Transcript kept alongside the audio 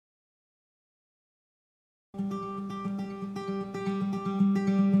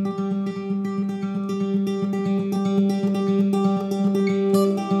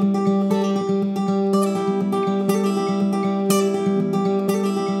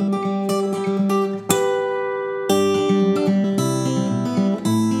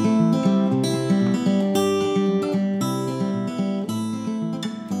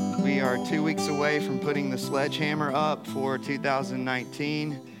sledgehammer up for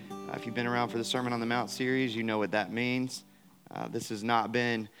 2019. If you've been around for the Sermon on the Mount series, you know what that means. This has not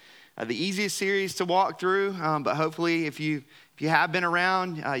been the easiest series to walk through, but hopefully if you have been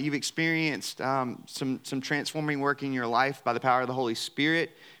around, you've experienced some transforming work in your life by the power of the Holy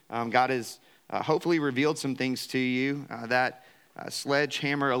Spirit. God has hopefully revealed some things to you. That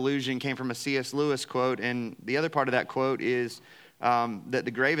sledgehammer illusion came from a C.S. Lewis quote, and the other part of that quote is that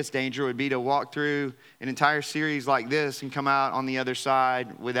the gravest danger would be to walk through an entire series like this and come out on the other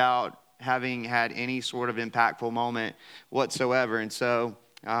side without having had any sort of impactful moment whatsoever. And so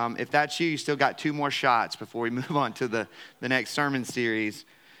if that's you, you still got 2 more shots before we move on to the next sermon series.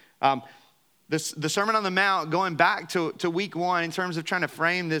 The Sermon on the Mount, going back to week 1 in terms of trying to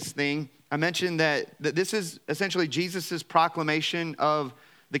frame this thing, I mentioned that this is essentially Jesus' proclamation of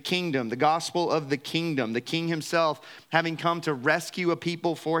the kingdom, the gospel of the kingdom, the king himself having come to rescue a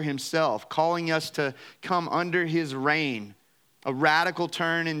people for himself, calling us to come under his reign, a radical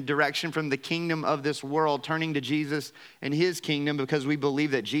turn in direction from the kingdom of this world, turning to Jesus and his kingdom because we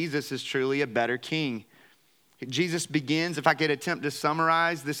believe that Jesus is truly a better king. Jesus begins, if I could attempt to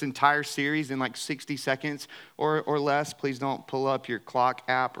summarize this entire series in like 60 seconds or less, please don't pull up your clock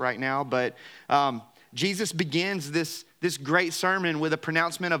app right now, but Jesus begins this great sermon with a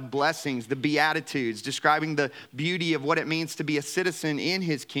pronouncement of blessings, the Beatitudes, describing the beauty of what it means to be a citizen in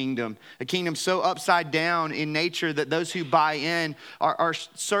his kingdom, a kingdom so upside down in nature that those who buy in are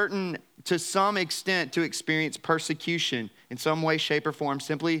certain to some extent to experience persecution in some way, shape, or form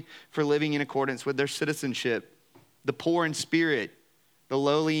simply for living in accordance with their citizenship. The poor in spirit, the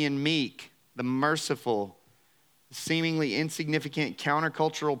lowly and meek, the merciful, seemingly insignificant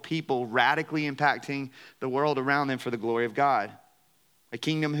countercultural people radically impacting the world around them for the glory of God. A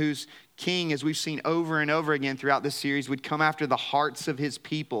kingdom whose king, as we've seen over and over again throughout this series, would come after the hearts of his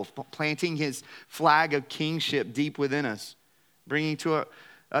people, planting his flag of kingship deep within us, bringing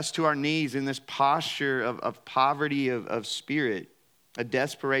us to our knees in this posture of poverty of spirit, a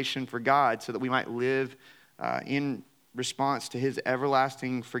desperation for God so that we might live in response to his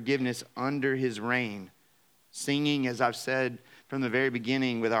everlasting forgiveness under his reign. Singing, as I've said from the very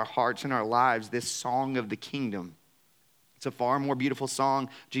beginning, with our hearts and our lives, this song of the kingdom. It's a far more beautiful song,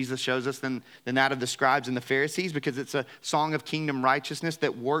 Jesus shows us, than that of the scribes and the Pharisees, because it's a song of kingdom righteousness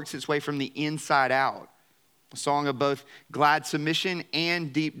that works its way from the inside out. A song of both glad submission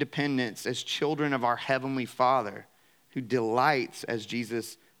and deep dependence as children of our heavenly Father, who delights, as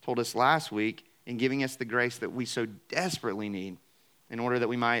Jesus told us last week, in giving us the grace that we so desperately need, in order that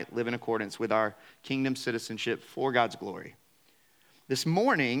we might live in accordance with our kingdom citizenship for God's glory. This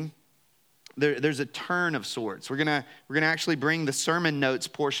morning, there's a turn of sorts. We're gonna actually bring the sermon notes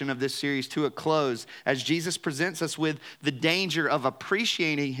portion of this series to a close as Jesus presents us with the danger of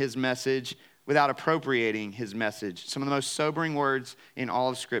appreciating his message without appropriating his message. Some of the most sobering words in all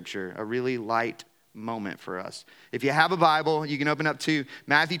of Scripture, a really light moment for us. If you have a Bible, you can open up to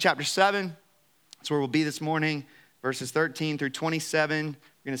Matthew chapter 7. That's where we'll be this morning. Verses 13 through 27,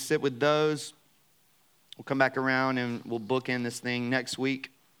 we're going to sit with those. We'll come back around and we'll bookend this thing next week.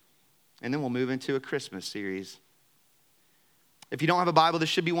 And then we'll move into a Christmas series. If you don't have a Bible, there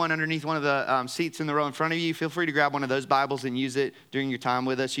should be one underneath one of the seats in the row in front of you. Feel free to grab one of those Bibles and use it during your time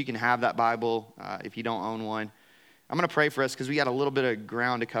with us. You can have that Bible if you don't own one. I'm going to pray for us because we got a little bit of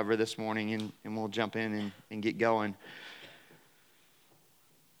ground to cover this morning, and we'll jump in and get going.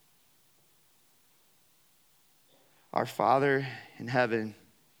 Our Father in heaven,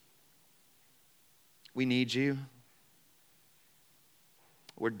 we need you.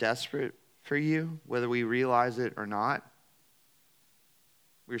 We're desperate for you, whether we realize it or not.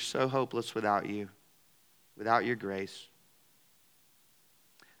 We're so hopeless without you, without your grace.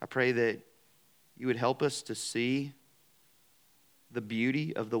 I pray that you would help us to see the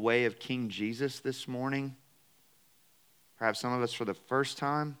beauty of the way of King Jesus this morning. Perhaps some of us for the first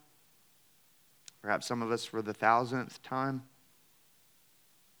time. Perhaps some of us for the 1,000th time,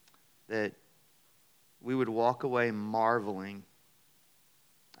 that we would walk away marveling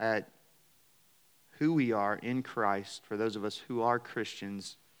at who we are in Christ for those of us who are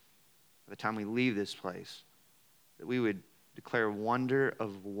Christians by the time we leave this place, that we would declare wonder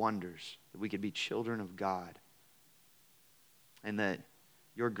of wonders, that we could be children of God, and that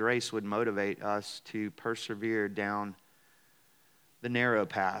your grace would motivate us to persevere down the narrow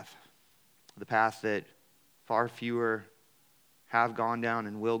path, the path that far fewer have gone down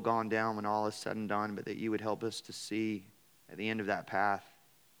and will gone down when all is said and done, but that you would help us to see at the end of that path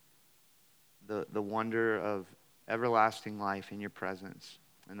the wonder of everlasting life in your presence,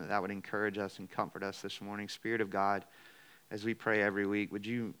 and that would encourage us and comfort us this morning. Spirit of God, as we pray every week, would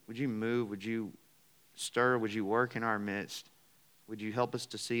you move, would you stir? Would you work in our midst? Would you help us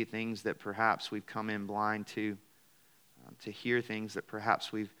to see things that perhaps we've come in blind to hear things that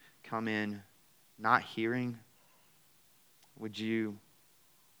perhaps we've come in not hearing? Would you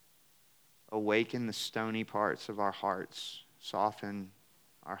awaken the stony parts of our hearts, soften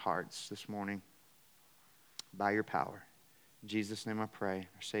our hearts this morning by your power? In Jesus' name I pray,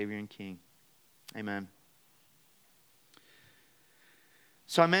 our Savior and King. Amen.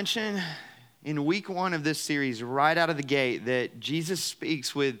 So I mentioned in week 1 of this series, right out of the gate, that Jesus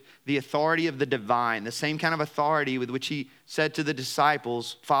speaks with the authority of the divine, the same kind of authority with which he said to the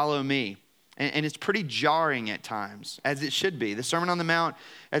disciples, "Follow me." And it's pretty jarring at times, as it should be. The Sermon on the Mount,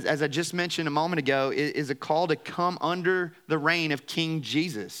 as I just mentioned a moment ago, is a call to come under the reign of King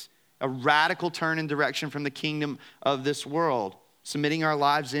Jesus, a radical turn in direction from the kingdom of this world, submitting our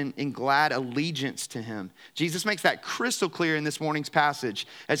lives in glad allegiance to him. Jesus makes that crystal clear in this morning's passage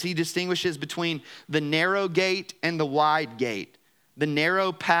as he distinguishes between the narrow gate and the wide gate, the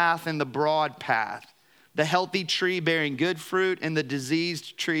narrow path and the broad path, the healthy tree bearing good fruit and the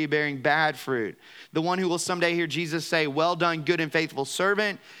diseased tree bearing bad fruit, the one who will someday hear Jesus say, "Well done, good and faithful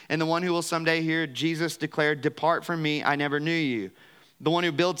servant," and the one who will someday hear Jesus declare, "Depart from me, I never knew you." The one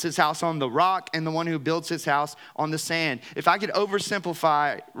who builds his house on the rock and the one who builds his house on the sand. If I could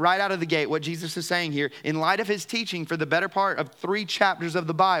oversimplify right out of the gate what Jesus is saying here, in light of his teaching for the better part of 3 chapters of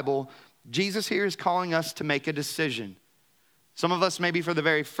the Bible, Jesus here is calling us to make a decision. Some of us maybe for the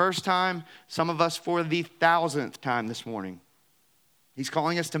very first time, some of us for the 1,000th time this morning. He's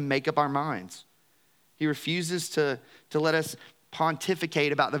calling us to make up our minds. He refuses to let us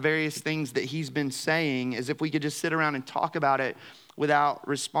pontificate about the various things that he's been saying as if we could just sit around and talk about it without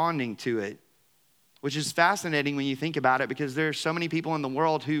responding to it, which is fascinating when you think about it, because there are so many people in the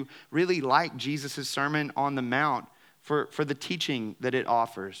world who really like Jesus' Sermon on the Mount for the teaching that it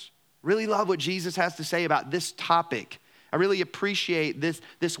offers. Really love what Jesus has to say about this topic. I really appreciate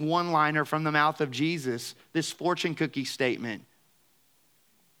this one-liner from the mouth of Jesus, this fortune cookie statement.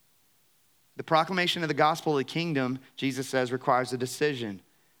 The proclamation of the gospel of the kingdom, Jesus says, requires a decision,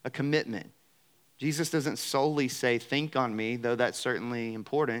 a commitment. Jesus doesn't solely say, "Think on me," though that's certainly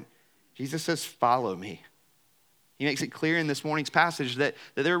important. Jesus says, "Follow me." He makes it clear in this morning's passage that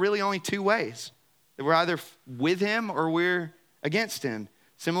there are really only 2 ways. That we're either with him or we're against him.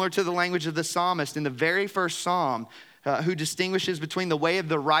 Similar to the language of the psalmist in the very first psalm, who distinguishes between the way of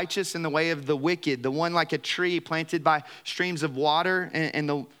the righteous and the way of the wicked. The one like a tree planted by streams of water and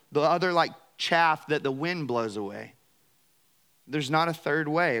the other like chaff that the wind blows away. There's not a third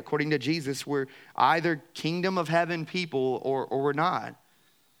way. According to Jesus, we're either kingdom of heaven people or we're not.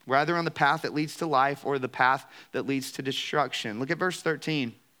 We're either on the path that leads to life or the path that leads to destruction. Look at verse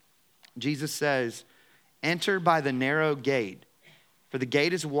 13. Jesus says, "Enter by the narrow gate, for the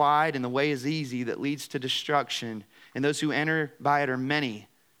gate is wide and the way is easy that leads to destruction, and those who enter by it are many.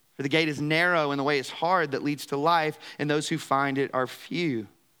 For the gate is narrow and the way is hard that leads to life, and those who find it are few."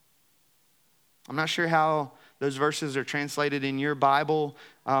 I'm not sure how those verses are translated in your Bible,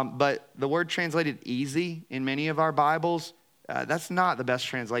 but the word translated easy in many of our Bibles, that's not the best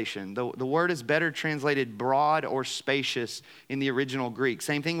translation. The word is better translated broad or spacious in the original Greek.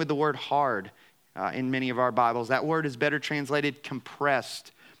 Same thing with the word hard in many of our Bibles. That word is better translated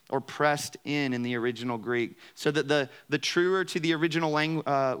compressed or pressed in the original Greek. So that the truer to the original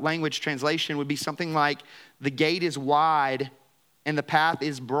language translation would be something like, "The gate is wide and the path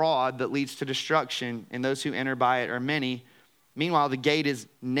is broad that leads to destruction, and those who enter by it are many. Meanwhile, the gate is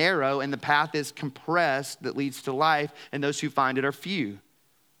narrow and the path is compressed that leads to life, and those who find it are few."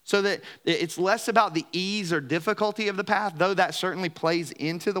 So that it's less about the ease or difficulty of the path, though that certainly plays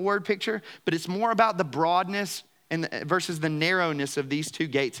into the word picture, but it's more about the broadness versus the narrowness of these 2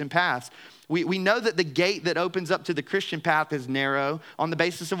 gates and paths. We know that the gate that opens up to the Christian path is narrow on the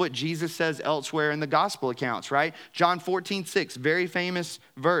basis of what Jesus says elsewhere in the gospel accounts, right? John 14:6, very famous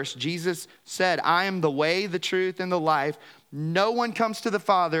verse. Jesus said, "I am the way, the truth, and the life. No one comes to the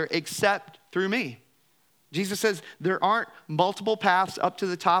Father except through me." Jesus says there aren't multiple paths up to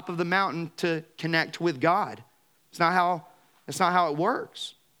the top of the mountain to connect with God. That's not how it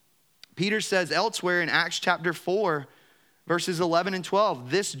works. Peter says elsewhere in Acts chapter 4, verses 11 and 12,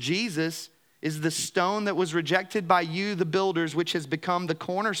 "This Jesus is the stone that was rejected by you, the builders, which has become the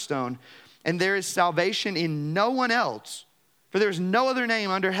cornerstone. And there is salvation in no one else, for there is no other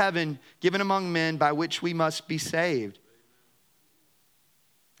name under heaven given among men by which we must be saved."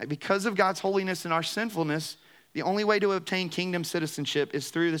 Because of God's holiness and our sinfulness, the only way to obtain kingdom citizenship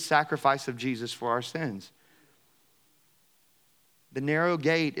is through the sacrifice of Jesus for our sins. The narrow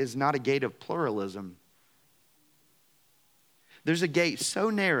gate is not a gate of pluralism. There's a gate so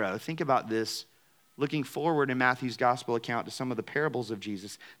narrow, think about this, looking forward in Matthew's gospel account to some of the parables of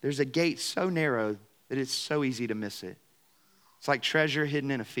Jesus, there's a gate so narrow that it's so easy to miss it. It's like treasure hidden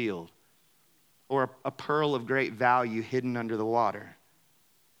in a field or a pearl of great value hidden under the water.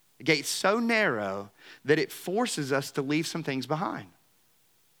 A gate so narrow that it forces us to leave some things behind.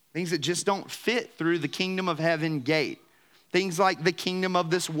 Things that just don't fit through the kingdom of heaven gate. Things like the kingdom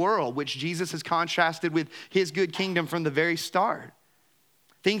of this world, which Jesus has contrasted with his good kingdom from the very start.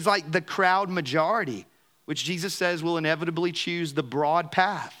 Things like the crowd majority, which Jesus says will inevitably choose the broad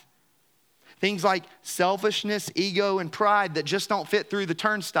path. Things like selfishness, ego, and pride that just don't fit through the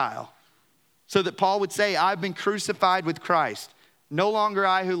turnstile. So that Paul would say, I've been crucified with Christ. No longer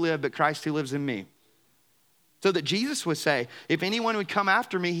I who live, but Christ who lives in me. So that Jesus would say, if anyone would come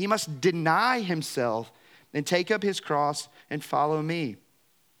after me, he must deny himself and take up his cross and follow me.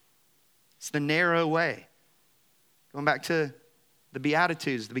 It's the narrow way. Going back to the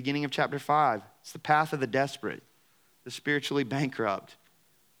Beatitudes, the beginning of chapter 5. It's the path of the desperate, the spiritually bankrupt.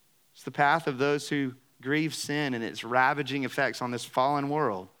 It's the path of those who grieve sin and its ravaging effects on this fallen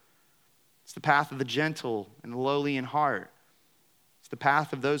world. It's the path of the gentle and the lowly in heart. It's the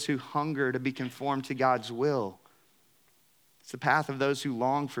path of those who hunger to be conformed to God's will. It's the path of those who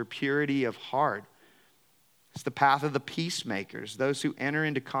long for purity of heart. It's the path of the peacemakers, those who enter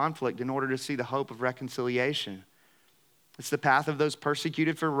into conflict in order to see the hope of reconciliation. It's the path of those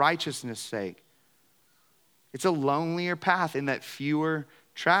persecuted for righteousness' sake. It's a lonelier path in that fewer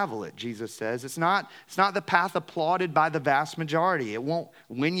travel it, Jesus says. It's not the path applauded by the vast majority. It won't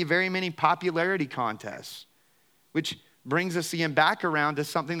win you very many popularity contests, which brings us again back around to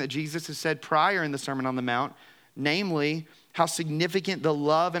something that Jesus has said prior in the Sermon on the Mount, namely how significant the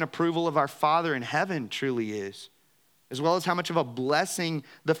love and approval of our Father in heaven truly is, as well as how much of a blessing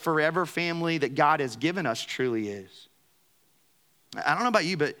the forever family that God has given us truly is. I don't know about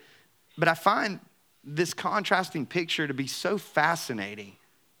you, but I find this contrasting picture to be so fascinating.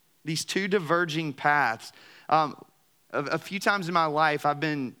 These two diverging paths. A few times in my life, I've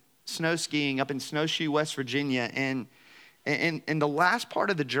been snow skiing up in Snowshoe, West Virginia, and the last part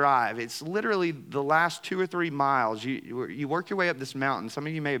of the drive, it's literally the last 2 or 3 miles. You work your way up this mountain. Some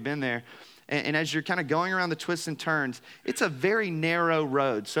of you may have been there. And as you're kind of going around the twists and turns, it's a very narrow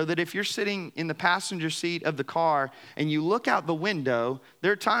road. So that if you're sitting in the passenger seat of the car and you look out the window,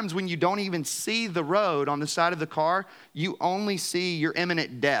 there are times when you don't even see the road on the side of the car. You only see your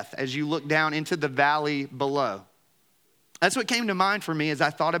imminent death as you look down into the valley below. That's what came to mind for me as I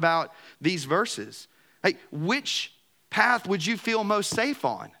thought about these verses. Like, which path would you feel most safe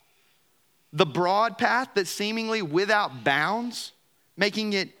on? The broad path that's seemingly without bounds,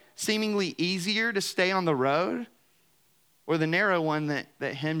 making it seemingly easier to stay on the road, or the narrow one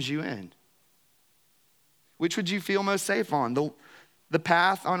that hems you in? Which would you feel most safe on? The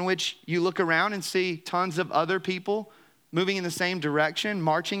path on which you look around and see tons of other people moving in the same direction,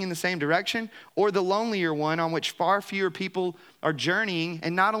 marching in the same direction, or the lonelier one on which far fewer people are journeying,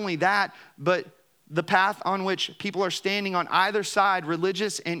 and not only that, but the path on which people are standing on either side,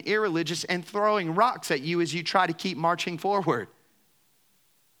 religious and irreligious, and throwing rocks at you as you try to keep marching forward?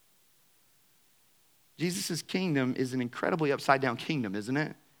 Jesus' kingdom is an incredibly upside-down kingdom, isn't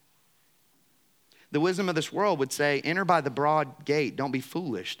it? The wisdom of this world would say, enter by the broad gate, don't be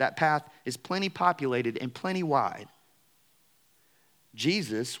foolish. That path is plenty populated and plenty wide.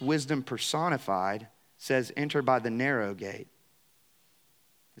 Jesus, wisdom personified, says, enter by the narrow gate.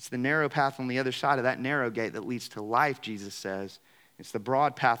 It's the narrow path on the other side of that narrow gate that leads to life, Jesus says. It's the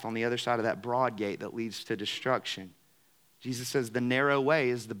broad path on the other side of that broad gate that leads to destruction. Jesus says the narrow way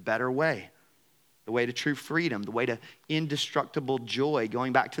is the better way. The way to true freedom, the way to indestructible joy.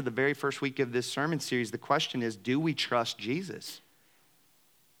 Going back to the very first week of this sermon series, the question is, do we trust Jesus?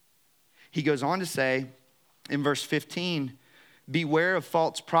 He goes on to say in verse 15, beware of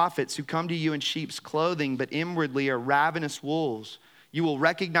false prophets who come to you in sheep's clothing, but inwardly are ravenous wolves. You will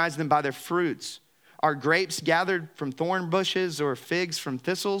recognize them by their fruits. Are grapes gathered from thorn bushes or figs from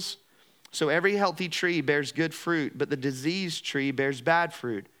thistles? So every healthy tree bears good fruit, but the diseased tree bears bad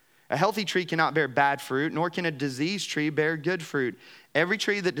fruit. A healthy tree cannot bear bad fruit, nor can a diseased tree bear good fruit. Every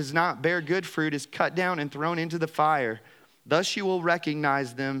tree that does not bear good fruit is cut down and thrown into the fire. Thus you will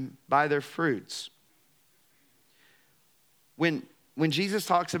recognize them by their fruits. When Jesus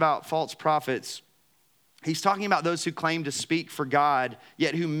talks about false prophets, he's talking about those who claim to speak for God,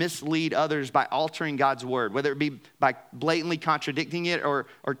 yet who mislead others by altering God's word, whether it be by blatantly contradicting it or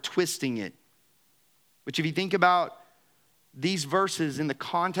twisting it. Which, if you think about these verses in the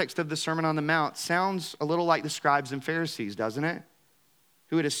context of the Sermon on the Mount, sounds a little like the scribes and Pharisees, doesn't it?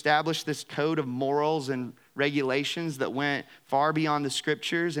 Who had established this code of morals and regulations that went far beyond the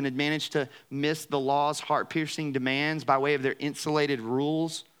scriptures and had managed to miss the law's heart-piercing demands by way of their insulated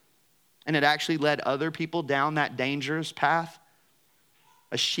rules, and had actually led other people down that dangerous path.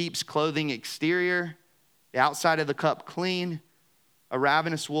 A sheep's clothing exterior, the outside of the cup clean, a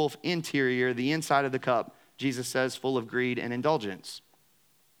ravenous wolf interior, the inside of the cup, Jesus says, full of greed and indulgence.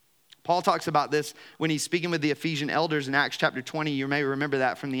 Paul talks about this when he's speaking with the Ephesian elders in Acts chapter 20. You may remember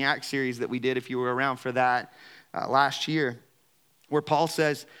that from the Acts series that we did if you were around for that last year, where Paul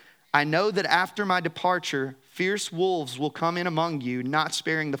says, I know that after my departure, fierce wolves will come in among you, not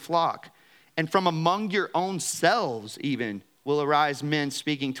sparing the flock. And from among your own selves even will arise men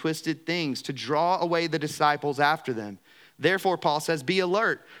speaking twisted things to draw away the disciples after them. Therefore, Paul says, be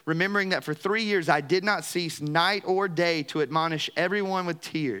alert, remembering that for 3 years I did not cease night or day to admonish everyone with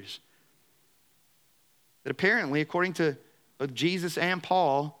tears. That apparently, according to both Jesus and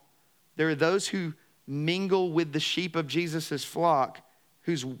Paul, there are those who mingle with the sheep of Jesus' flock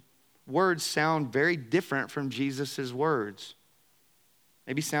whose words sound very different from Jesus' words.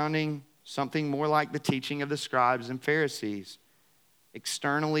 Maybe sounding something more like the teaching of the scribes and Pharisees.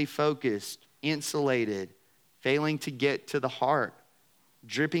 Externally focused, insulated, failing to get to the heart,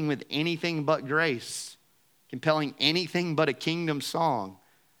 dripping with anything but grace, compelling anything but a kingdom song.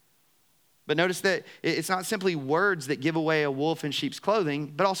 But notice that it's not simply words that give away a wolf in sheep's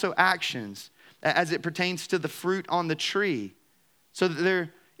clothing, but also actions as it pertains to the fruit on the tree. So that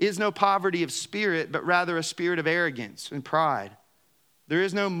there is no poverty of spirit, but rather a spirit of arrogance and pride. There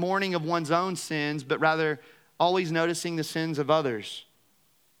is no mourning of one's own sins, but rather always noticing the sins of others.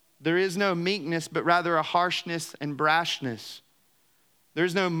 There is no meekness, but rather a harshness and brashness. There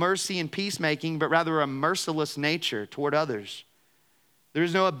is no mercy and peacemaking, but rather a merciless nature toward others. There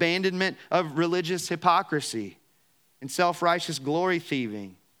is no abandonment of religious hypocrisy and self-righteous glory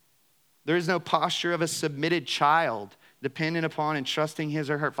thieving. There is no posture of a submitted child dependent upon and trusting his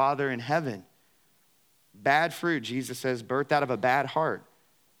or her father in heaven. Bad fruit, Jesus says, birthed out of a bad heart.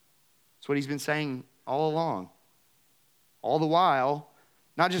 That's what he's been saying all along. All the while,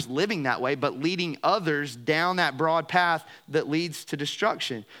 not just living that way, but leading others down that broad path that leads to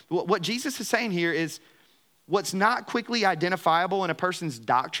destruction. What Jesus is saying here is what's not quickly identifiable in a person's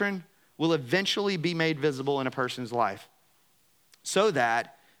doctrine will eventually be made visible in a person's life. So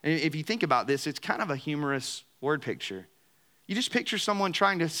that, and if you think about this, it's kind of a humorous word picture. You just picture someone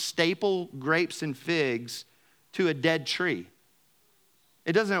trying to staple grapes and figs to a dead tree.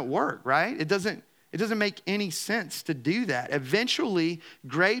 It doesn't work, right? It doesn't make any sense to do that. Eventually,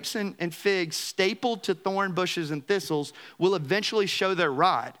 grapes and figs stapled to thorn bushes and thistles will eventually show their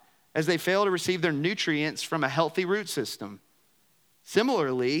rot as they fail to receive their nutrients from a healthy root system.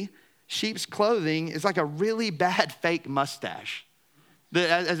 Similarly, sheep's clothing is like a really bad fake mustache.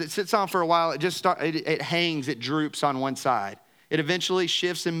 As it sits on for a while, it hangs, it droops on one side. It eventually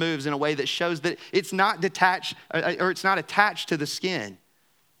shifts and moves in a way that shows that it's not detached or it's not attached to the skin.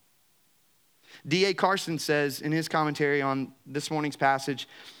 D.A. Carson says in his commentary on this morning's passage,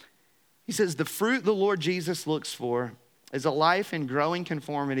 he says, the fruit the Lord Jesus looks for is a life in growing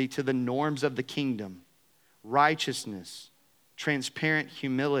conformity to the norms of the kingdom, righteousness, transparent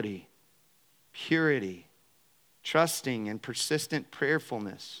humility, purity, trusting and persistent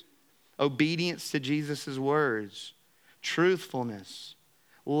prayerfulness, obedience to Jesus' words, truthfulness,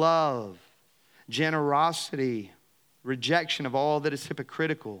 love, generosity, rejection of all that is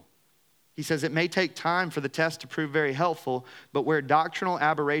hypocritical. He says it may take time for the test to prove very helpful, but where doctrinal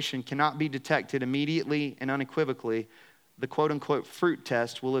aberration cannot be detected immediately and unequivocally, the quote-unquote fruit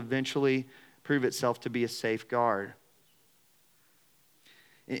test will eventually prove itself to be a safeguard.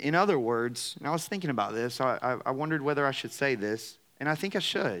 In other words, and I was thinking about this, I wondered whether I should say this, and I think I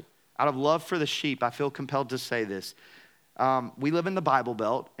should. Out of love for the sheep, I feel compelled to say this. We live in the Bible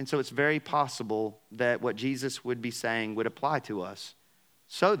Belt, and so it's very possible that what Jesus would be saying would apply to us.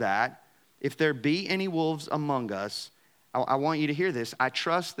 So that if there be any wolves among us, I want you to hear this. I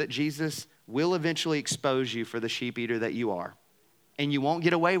trust that Jesus will eventually expose you for the sheep eater that you are, and you won't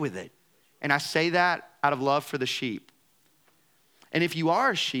get away with it. And I say that out of love for the sheep. And if you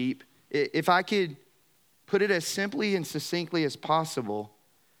are a sheep, if I could put it as simply and succinctly as possible,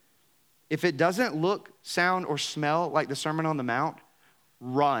 if it doesn't look, sound, or smell like the Sermon on the Mount,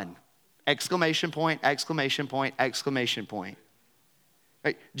 run. Exclamation point, exclamation point, exclamation point.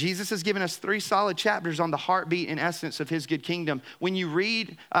 Right? Jesus has given us 3 solid chapters on the heartbeat and essence of his good kingdom. When you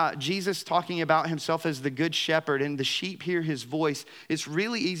read Jesus talking about himself as the good shepherd and the sheep hear his voice, it's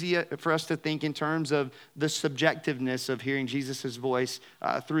really easy for us to think in terms of the subjectiveness of hearing Jesus' voice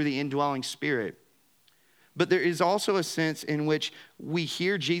through the indwelling spirit. But there is also a sense in which we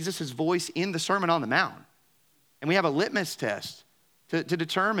hear Jesus' voice in the Sermon on the Mount. And we have a litmus test to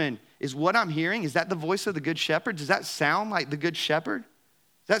determine, is what I'm hearing, is that the voice of the Good Shepherd? Does that sound like the Good Shepherd?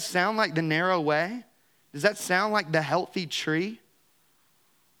 Does that sound like the narrow way? Does that sound like the healthy tree?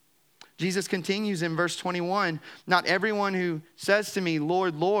 Jesus continues in verse 21, not everyone who says to me,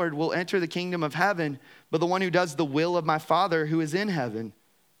 Lord, Lord, will enter the kingdom of heaven, but the one who does the will of my Father who is in heaven.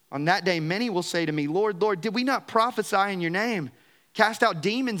 On that day, many will say to me, Lord, Lord, did we not prophesy in your name, cast out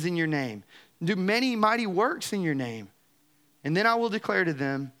demons in your name, do many mighty works in your name? And then I will declare to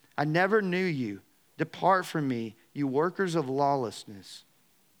them, I never knew you. Depart from me, you workers of lawlessness.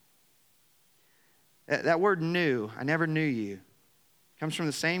 That word knew, I never knew you, comes from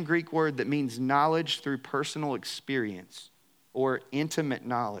the same Greek word that means knowledge through personal experience or intimate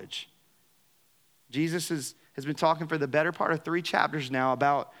knowledge. Jesus has been talking for the better part of 3 chapters now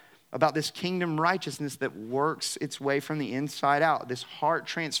about this kingdom righteousness that works its way from the inside out, this heart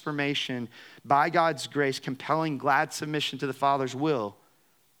transformation by God's grace, compelling glad submission to the Father's will.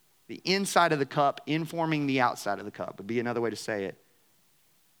 The inside of the cup informing the outside of the cup would be another way to say it.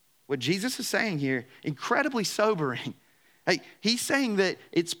 What Jesus is saying here, incredibly sobering. He's saying that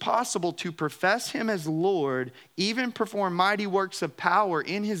it's possible to profess him as Lord, even perform mighty works of power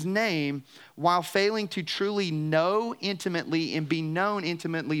in his name, while failing to truly know intimately and be known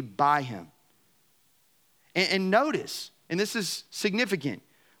intimately by him. And notice, and this is significant,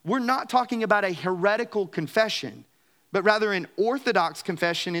 we're not talking about a heretical confession, but rather an orthodox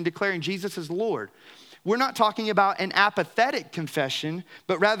confession in declaring Jesus as Lord. We're not talking about an apathetic confession,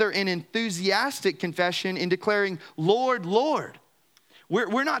 but rather an enthusiastic confession in declaring, Lord, Lord.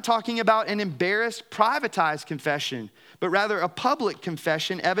 We're not talking about an embarrassed, privatized confession, but rather a public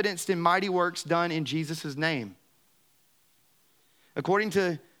confession evidenced in mighty works done in Jesus' name. According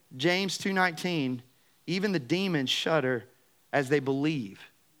to James 2:19, even the demons shudder as they believe.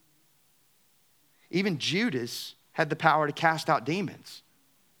 Even Judas had the power to cast out demons.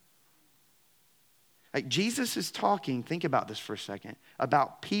 Jesus is talking, think about this for a second,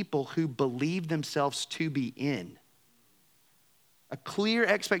 about people who believe themselves to be in. A clear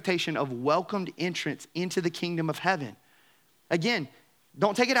expectation of welcomed entrance into the kingdom of heaven. Again,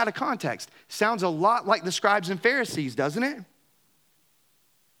 don't take it out of context. Sounds a lot like the scribes and Pharisees, doesn't it?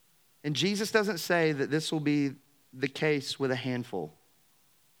 And Jesus doesn't say that this will be the case with a handful.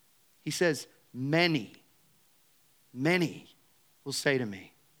 He says, many will say to me.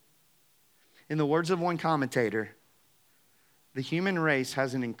 In the words of one commentator, the human race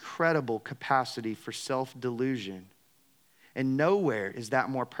has an incredible capacity for self-delusion, and nowhere is that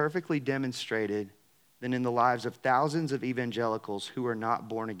more perfectly demonstrated than in the lives of thousands of evangelicals who are not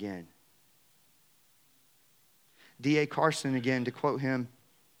born again. D.A. Carson, again, to quote him,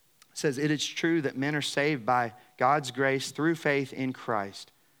 says, it is true that men are saved by God's grace through faith in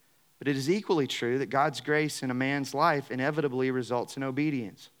Christ, but it is equally true that God's grace in a man's life inevitably results in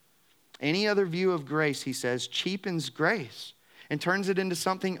obedience. Any other view of grace, he says, cheapens grace and turns it into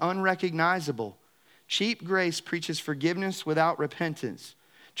something unrecognizable. Cheap grace preaches forgiveness without repentance,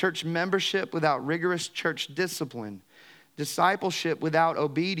 church membership without rigorous church discipline, discipleship without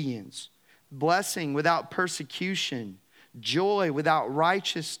obedience, blessing without persecution, joy without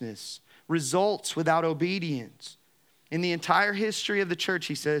righteousness, results without obedience. In the entire history of the church,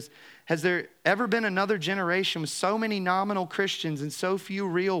 he says, has there ever been another generation with so many nominal Christians and so few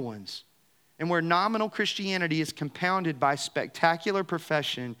real ones? And where nominal Christianity is compounded by spectacular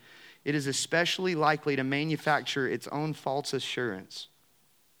profession, it is especially likely to manufacture its own false assurance.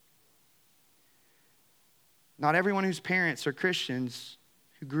 Not everyone whose parents are Christians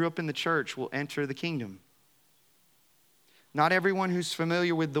who grew up in the church will enter the kingdom. Not everyone who's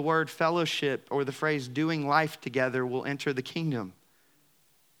familiar with the word fellowship or the phrase doing life together will enter the kingdom.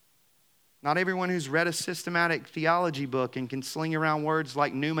 Not everyone who's read a systematic theology book and can sling around words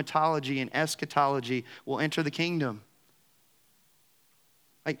like pneumatology and eschatology will enter the kingdom.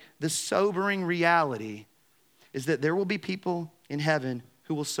 The sobering reality is that there will be people in heaven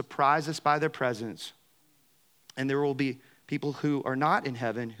who will surprise us by their presence, and there will be people who are not in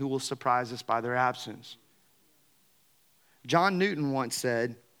heaven who will surprise us by their absence. John Newton once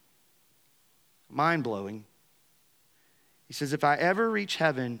said, mind-blowing, he says, if I ever reach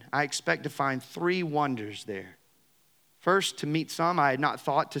heaven, I expect to find 3 wonders there. First, to meet some I had not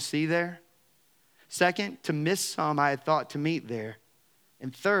thought to see there. Second, to miss some I had thought to meet there.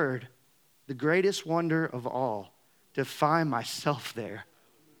 And third, the greatest wonder of all, to find myself there.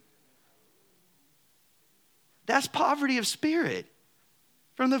 That's poverty of spirit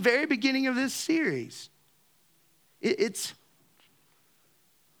from the very beginning of this series. It's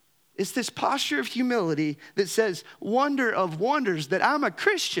this posture of humility that says, wonder of wonders, that I'm a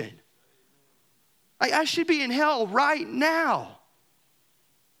Christian. I should be in hell right now.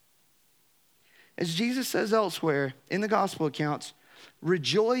 As Jesus says elsewhere in the gospel accounts,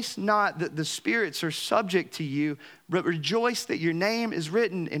 rejoice not that the spirits are subject to you, but rejoice that your name is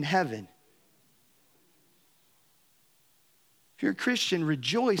written in heaven. If you're a Christian,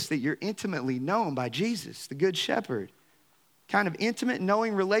 rejoice that you're intimately known by Jesus, the Good Shepherd. Kind of intimate,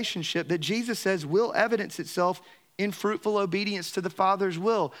 knowing relationship that Jesus says will evidence itself in fruitful obedience to the Father's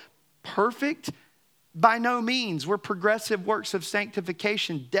will. Perfect? By no means. We're progressive works of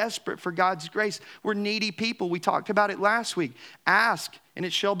sanctification, desperate for God's grace. We're needy people. We talked about it last week. Ask, and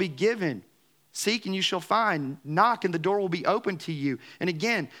it shall be given. Seek, and you shall find. Knock, and the door will be open to you. And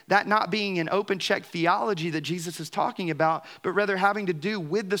again, that not being an open check theology that Jesus is talking about, but rather having to do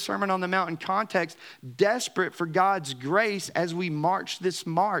with the Sermon on the Mount in context, desperate for God's grace as we march this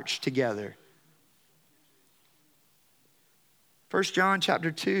march together. 1 John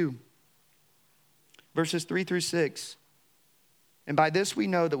chapter 2. Verses 3 through 6. And by this we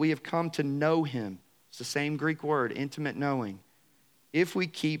know that we have come to know him. It's the same Greek word, intimate knowing. If we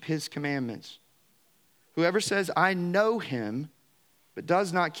keep his commandments. Whoever says, I know him, but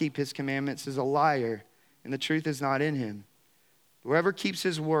does not keep his commandments is a liar, and the truth is not in him. Whoever keeps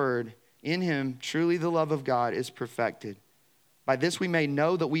his word, in him truly the love of God is perfected. By this we may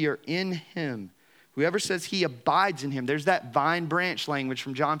know that we are in him. Whoever says he abides in him. There's that vine branch language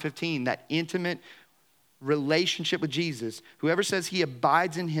from John 15, that intimate relationship with Jesus. Whoever says he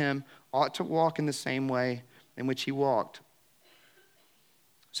abides in him ought to walk in the same way in which he walked.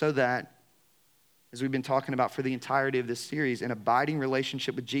 So that, as we've been talking about for the entirety of this series, an abiding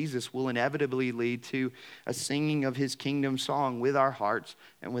relationship with Jesus will inevitably lead to a singing of his kingdom song with our hearts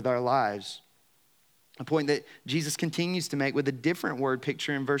and with our lives. A point that Jesus continues to make with a different word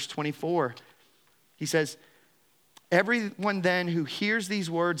picture in verse 24. He says, everyone then who hears these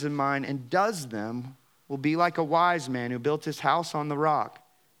words of mine and does them will be like a wise man who built his house on the rock.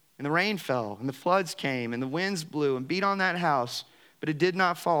 And the rain fell, and the floods came, and the winds blew and beat on that house, but it did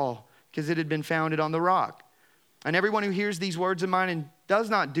not fall, because it had been founded on the rock. And everyone who hears these words of mine and does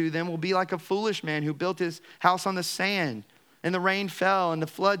not do them will be like a foolish man who built his house on the sand. And the rain fell, and the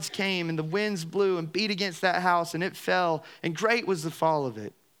floods came, and the winds blew and beat against that house, and it fell, and great was the fall of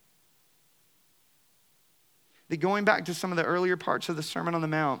it. Going back to some of the earlier parts of the Sermon on the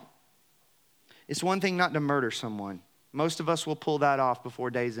Mount, it's one thing not to murder someone. Most of us will pull that off before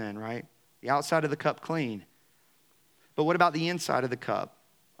day's end, right? The outside of the cup clean. But what about the inside of the cup?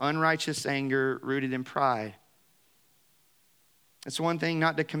 Unrighteous anger rooted in pride. It's one thing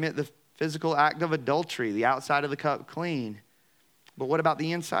not to commit the physical act of adultery, the outside of the cup clean. But what about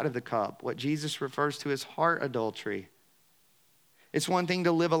the inside of the cup? What Jesus refers to as heart adultery. It's one thing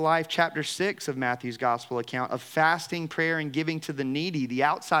to live a life, chapter 6 of Matthew's gospel account, of fasting, prayer, and giving to the needy, the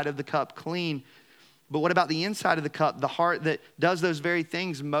outside of the cup clean. But what about the inside of the cup, the heart that does those very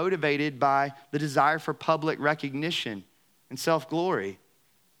things motivated by the desire for public recognition and self-glory?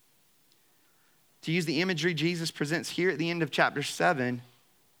 To use the imagery Jesus presents here at the end of chapter 7,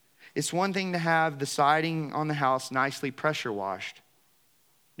 it's one thing to have the siding on the house nicely pressure washed,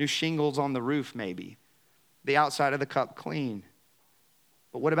 new shingles on the roof maybe, the outside of the cup clean.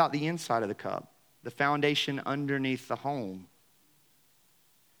 But what about the inside of the cup, the foundation underneath the home?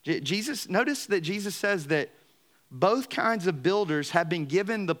 Notice that Jesus says that both kinds of builders have been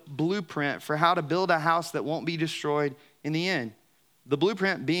given the blueprint for how to build a house that won't be destroyed in the end. The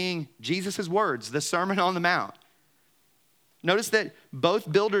blueprint being Jesus' words, the Sermon on the Mount. Notice that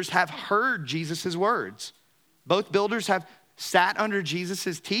both builders have heard Jesus' words. Both builders have sat under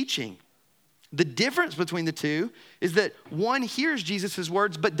Jesus' teaching. The difference between the two is that one hears Jesus'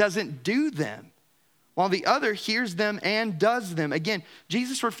 words but doesn't do them, while the other hears them and does them. Again,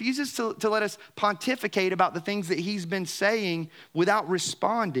 Jesus refuses to let us pontificate about the things that he's been saying without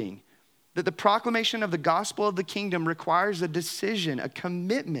responding. That the proclamation of the gospel of the kingdom requires a decision, a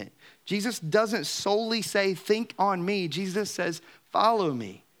commitment. Jesus doesn't solely say, think on me. Jesus says, follow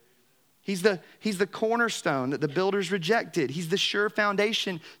me. He's the cornerstone that the builders rejected. He's the sure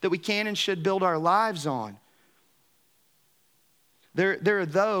foundation that we can and should build our lives on. There are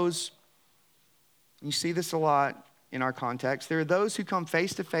those, you see this a lot in our context, there are those who come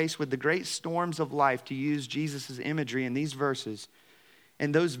face to face with the great storms of life, to use Jesus' imagery in these verses,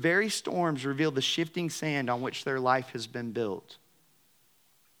 and those very storms reveal the shifting sand on which their life has been built.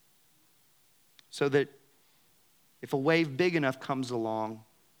 So that if a wave big enough comes along,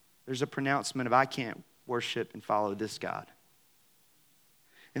 there's a pronouncement of, I can't worship and follow this God.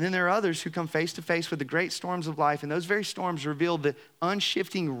 And then there are others who come face to face with the great storms of life, and those very storms reveal the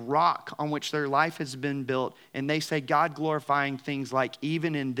unshifting rock on which their life has been built, and they say God glorifying things like,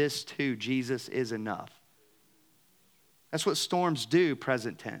 even in this too, Jesus is enough. That's what storms do,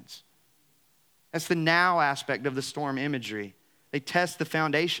 present tense. That's the now aspect of the storm imagery. They test the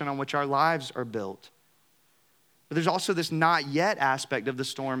foundation on which our lives are built. But there's also this not yet aspect of the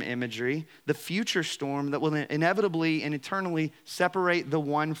storm imagery, the future storm that will inevitably and eternally separate the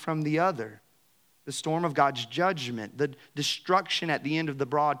one from the other. The storm of God's judgment, the destruction at the end of the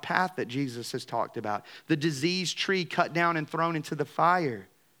broad path that Jesus has talked about, the diseased tree cut down and thrown into the fire.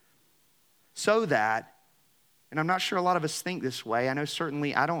 So that, and I'm not sure a lot of us think this way, I know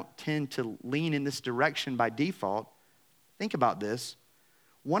certainly I don't tend to lean in this direction by default. Think about this.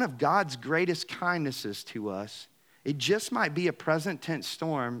 One of God's greatest kindnesses to us, it just might be a present tense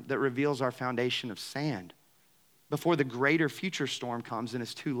storm that reveals our foundation of sand before the greater future storm comes and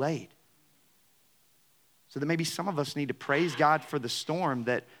it's too late. So that maybe some of us need to praise God for the storm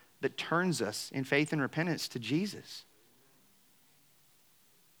that turns us in faith and repentance to Jesus.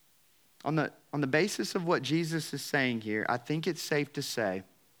 On the basis of what Jesus is saying here, I think it's safe to say,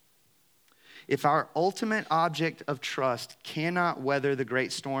 if our ultimate object of trust cannot weather the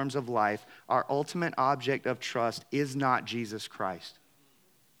great storms of life, our ultimate object of trust is not Jesus Christ,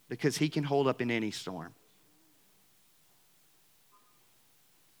 because he can hold up in any storm.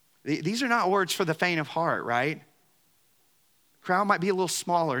 These are not words for the faint of heart, right? Crowd might be a little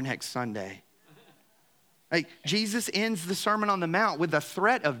smaller next Sunday. Like, Jesus ends the Sermon on the Mount with a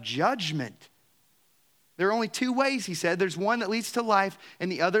threat of judgment. There are only two ways, he said. There's one that leads to life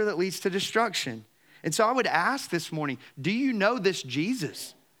and the other that leads to destruction. And so I would ask this morning, do you know this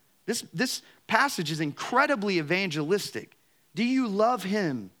Jesus? This passage is incredibly evangelistic. Do you love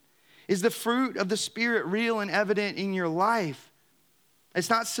him? Is the fruit of the Spirit real and evident in your life? It's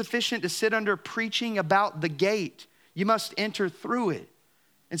not sufficient to sit under preaching about the gate. You must enter through it.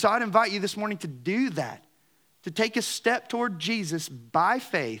 And so I'd invite you this morning to do that, to take a step toward Jesus by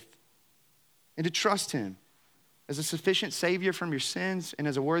faith and to trust him as a sufficient Savior from your sins and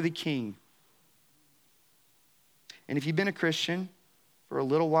as a worthy King. And if you've been a Christian for a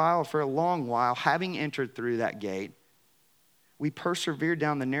little while, for a long while, having entered through that gate, we persevere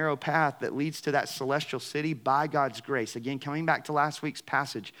down the narrow path that leads to that celestial city by God's grace. Again, coming back to last week's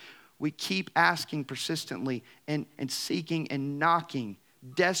passage, we keep asking persistently and seeking and knocking,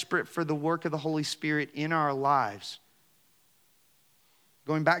 desperate for the work of the Holy Spirit in our lives.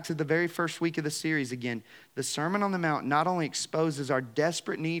 Going back to the very first week of the series again, the Sermon on the Mount not only exposes our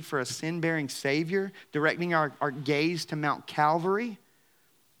desperate need for a sin-bearing Savior, directing our gaze to Mount Calvary,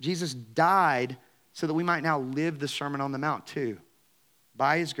 Jesus died so that we might now live the Sermon on the Mount too,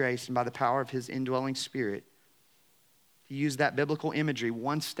 by his grace and by the power of his indwelling Spirit. To use that biblical imagery,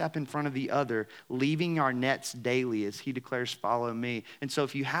 one step in front of the other, leaving our nets daily as he declares, follow me. And so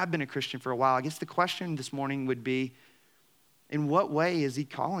if you have been a Christian for a while, I guess the question this morning would be, in what way is he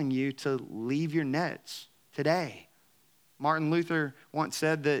calling you to leave your nets today? Martin Luther once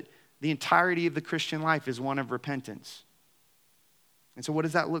said that the entirety of the Christian life is one of repentance. And so what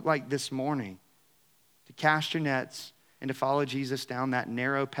does that look like this morning? To cast your nets and to follow Jesus down that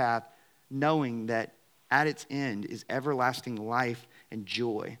narrow path, knowing that at its end is everlasting life and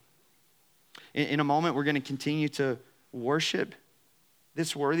joy. In a moment, we're going to continue to worship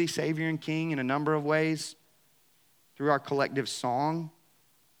this worthy Savior and King in a number of ways through our collective song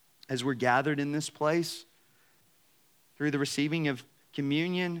as we're gathered in this place, through the receiving of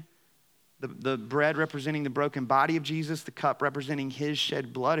communion, the bread representing the broken body of Jesus, the cup representing his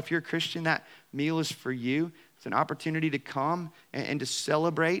shed blood. If you're a Christian, that meal is for you. It's an opportunity to come and to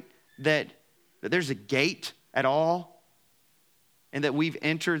celebrate that there's a gate at all and that we've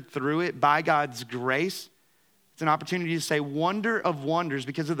entered through it by God's grace. It's an opportunity to say, wonder of wonders,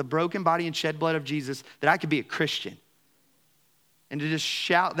 because of the broken body and shed blood of Jesus, that I could be a Christian. And to just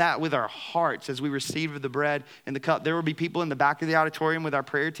shout that with our hearts as we receive the bread and the cup. There will be people in the back of the auditorium with our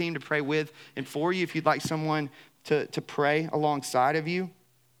prayer team to pray with and for you if you'd like someone to pray alongside of you.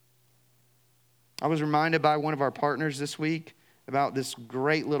 I was reminded by one of our partners this week about this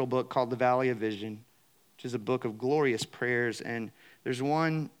great little book called The Valley of Vision, which is a book of glorious prayers. And there's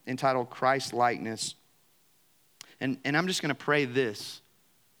one entitled Christ Likeness. And I'm just going to pray this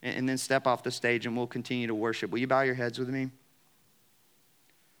and then step off the stage and we'll continue to worship. Will you bow your heads with me?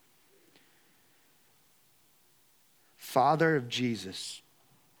 Father of Jesus,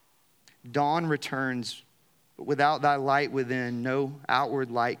 dawn returns, but without thy light within, no outward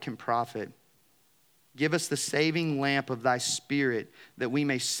light can profit. Give us the saving lamp of thy Spirit that we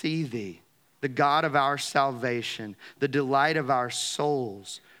may see thee the God of our salvation, the delight of our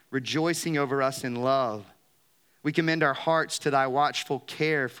souls, rejoicing over us in love. We commend our hearts to thy watchful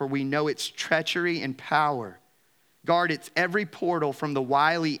care, for we know its treachery and power. Guard its every portal from the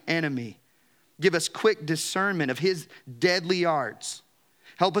wily enemy. Give us quick discernment of his deadly arts.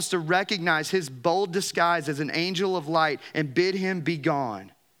 Help us to recognize his bold disguise as an angel of light and bid him be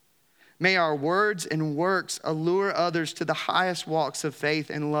gone. May our words and works allure others to the highest walks of faith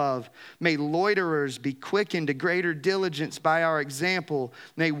and love. May loiterers be quickened to greater diligence by our example.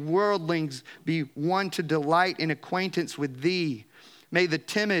 May worldlings be won to delight in acquaintance with thee. May the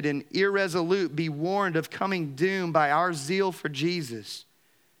timid and irresolute be warned of coming doom by our zeal for Jesus.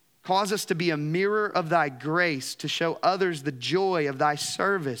 Cause us to be a mirror of thy grace, to show others the joy of thy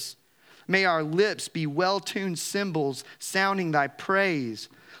service. May our lips be well-tuned cymbals sounding thy praise.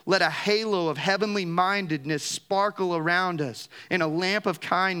 Let a halo of heavenly mindedness sparkle around us, and a lamp of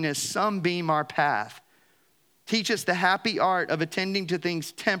kindness sunbeam our path. Teach us the happy art of attending to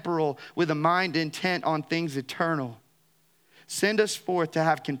things temporal with a mind intent on things eternal. Send us forth to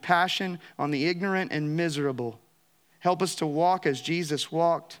have compassion on the ignorant and miserable. Help us to walk as Jesus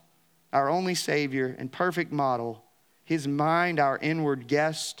walked, our only Savior and perfect model, his mind our inward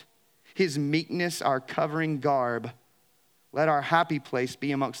guest, his meekness our covering garb. Let our happy place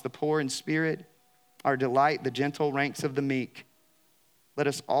be amongst the poor in spirit, our delight the gentle ranks of the meek. Let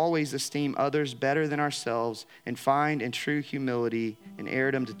us always esteem others better than ourselves and find in true humility an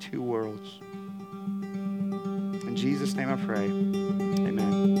heirdom to two worlds. In Jesus' name I pray.